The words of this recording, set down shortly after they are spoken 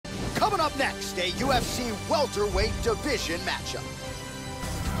Coming up next, a UFC welterweight division matchup.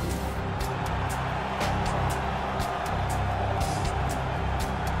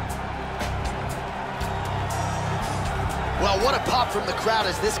 Well, what a pop from the crowd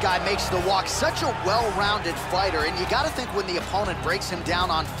as this guy makes the walk. Such a well-rounded fighter, and you got to think when the opponent breaks him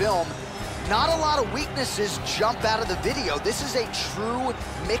down on film, not a lot of weaknesses jump out of the video. This is a true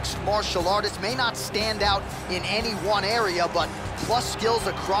mixed martial artist. May not stand out in any one area, but plus skills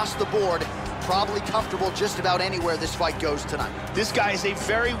across the board. Probably comfortable just about anywhere this fight goes tonight. This guy is a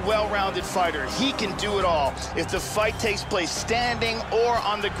very well-rounded fighter. He can do it all. If the fight takes place standing or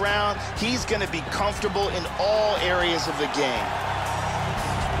on the ground, he's going to be comfortable in all areas of the game.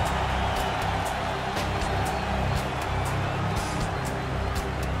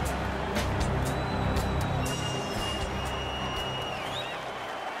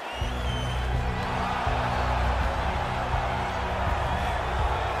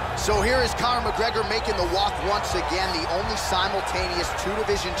 So here is Conor McGregor making the walk once again, the only simultaneous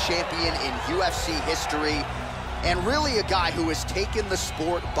two-division champion in UFC history, and really a guy who has taken the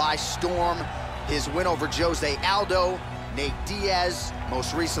sport by storm. His win over José Aldo, Nate Diaz,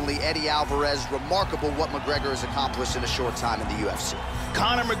 most recently Eddie Alvarez. Remarkable what McGregor has accomplished in a short time in the UFC.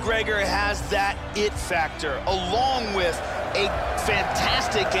 Conor McGregor has that it factor, along with a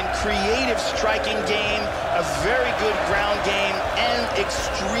fantastic and creative striking game, a very good ground game, and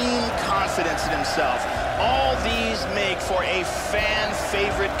extreme confidence in himself. All these make for a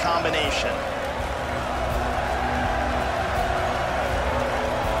fan-favorite combination.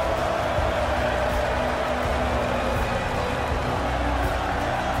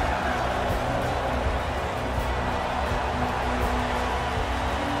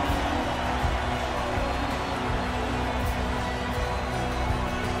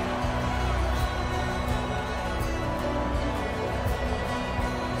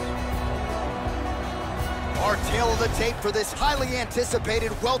 Our tale of the tape for this highly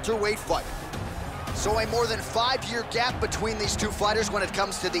anticipated welterweight fight. So a more than 5-year gap between these two fighters when it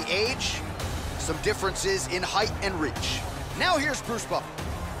comes to the age. Some differences in height and reach. Now here's Bruce Buffer.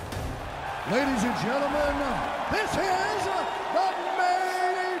 Ladies and gentlemen, this is the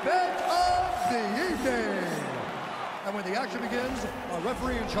main event of the evening. And when the action begins, our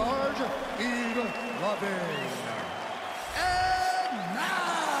referee in charge, Eddie Alvarez. And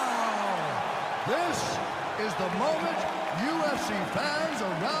now, this is the moment UFC fans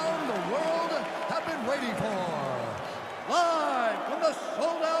around the world have been waiting for. Live from the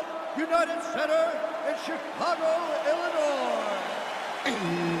sold-out United Center in Chicago, Illinois. It's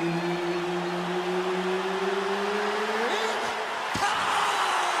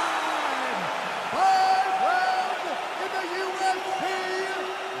time! 5 rounds in the UFC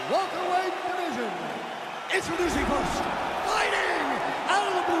welterweight division. Introducing first, fighting out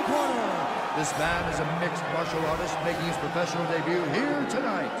of the blue corner. This man is a mixed martial artist making his professional debut here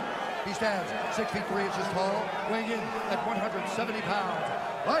tonight. He stands 6 feet 3 inches tall, weighing in at 170 pounds.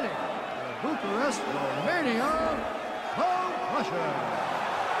 Fighting Bucharest, Romania, from Russia.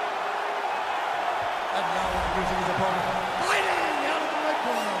 And now introducing his opponent, fighting out of the red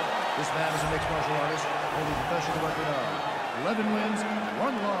corner. This man is a mixed martial artist holding a professional record of 11 wins,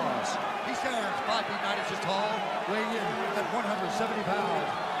 1 loss. He stands 5 feet 9 inches tall, weighing in at 170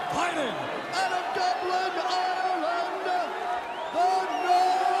 pounds. Fighting out of Dublin, Ireland, the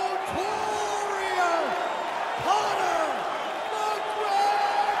notorious Conor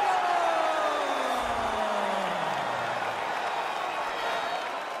McGregor!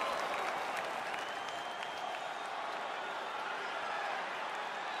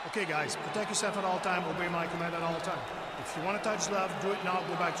 Okay, guys, protect yourself at all time, obey my command at all time. If you want to touch love, do it now,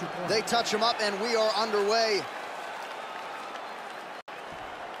 go back to your corner. They touch him up, and we are underway.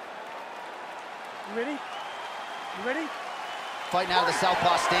 You ready? You ready? Fighting out of the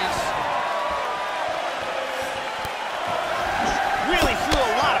southpaw stance. Really threw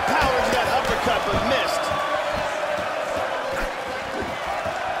a lot of power into that uppercut, but missed.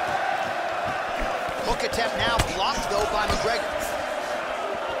 Hook attempt now blocked, though, by McGregor.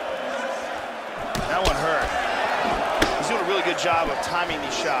 That one hurt. He's doing a really good job of timing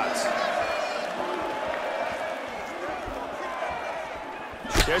these shots.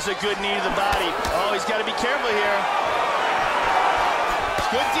 There's a good knee to the body. Oh, he's got to be careful here.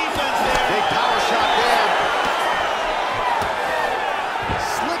 Good defense there. Big power shot there.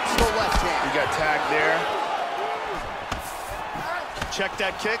 Slips the left hand. He got tagged there. Check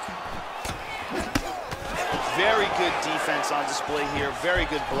that kick. Very good defense on display here. Very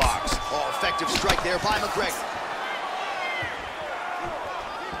good blocks. Oh, effective strike there by McGregor.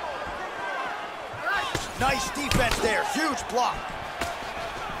 Nice defense there. Huge block.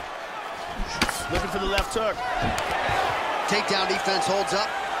 Looking for the left hook. Takedown defense holds up.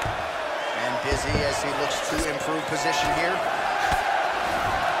 And busy as he looks to improve position here.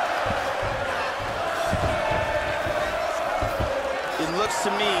 It looks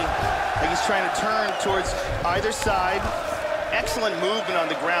to me like he's trying to turn towards either side. Excellent movement on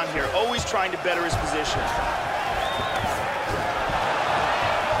the ground here, always trying to better his position.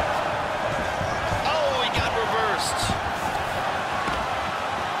 Oh, he got reversed.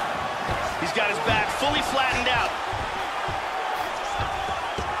 He's got his back fully flattened out.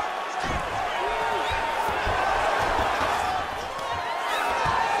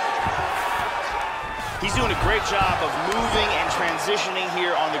 He's doing a great job of moving and transitioning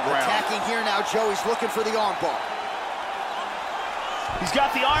here on the ground. Attacking here now, Joe. He's looking for the arm bar. He's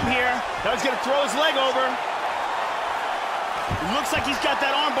got the arm here. Now he's going to throw his leg over. It looks like he's got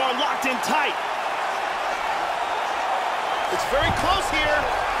that arm bar locked in tight. It's very close here.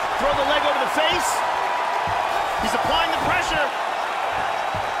 Throw the leg over the face. He's applying the pressure.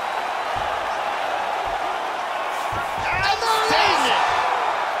 Outstanding!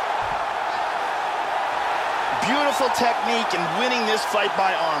 Beautiful technique in winning this fight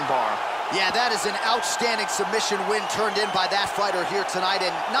by armbar. Yeah, that is an outstanding submission win turned in by that fighter here tonight.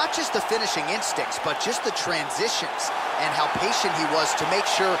 And not just the finishing instincts, but just the transitions and how patient he was to make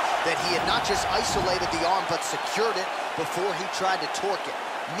sure that he had not just isolated the arm, but secured it before he tried to torque it.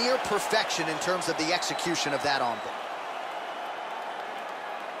 Near perfection in terms of the execution of that armbar.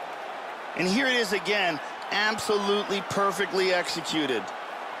 And here it is again, absolutely perfectly executed.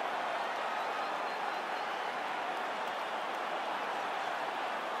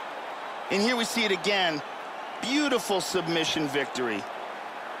 And here we see it again. Beautiful submission victory.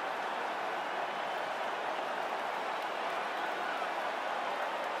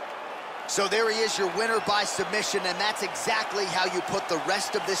 So there he is, your winner by submission, and that's exactly how you put the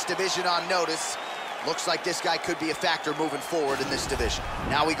rest of this division on notice. Looks like this guy could be a factor moving forward in this division.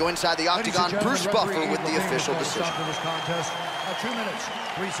 Now we go inside the octagon. Bruce Buffer with the official decision. This contest at 2 minutes,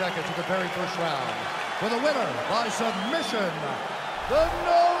 3 seconds of the very first round. For the winner by submission, the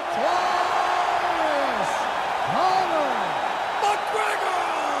notorious Conor McGregor!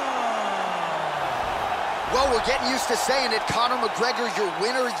 Well, we're getting used to saying it. Conor McGregor, your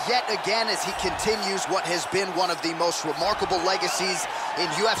winner yet again as he continues what has been one of the most remarkable legacies in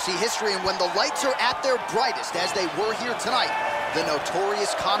UFC history. And when the lights are at their brightest, as they were here tonight, the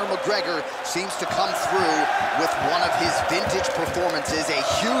notorious Conor McGregor seems to come through with one of his vintage performances. A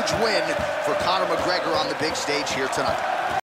huge win for Conor McGregor on the big stage here tonight.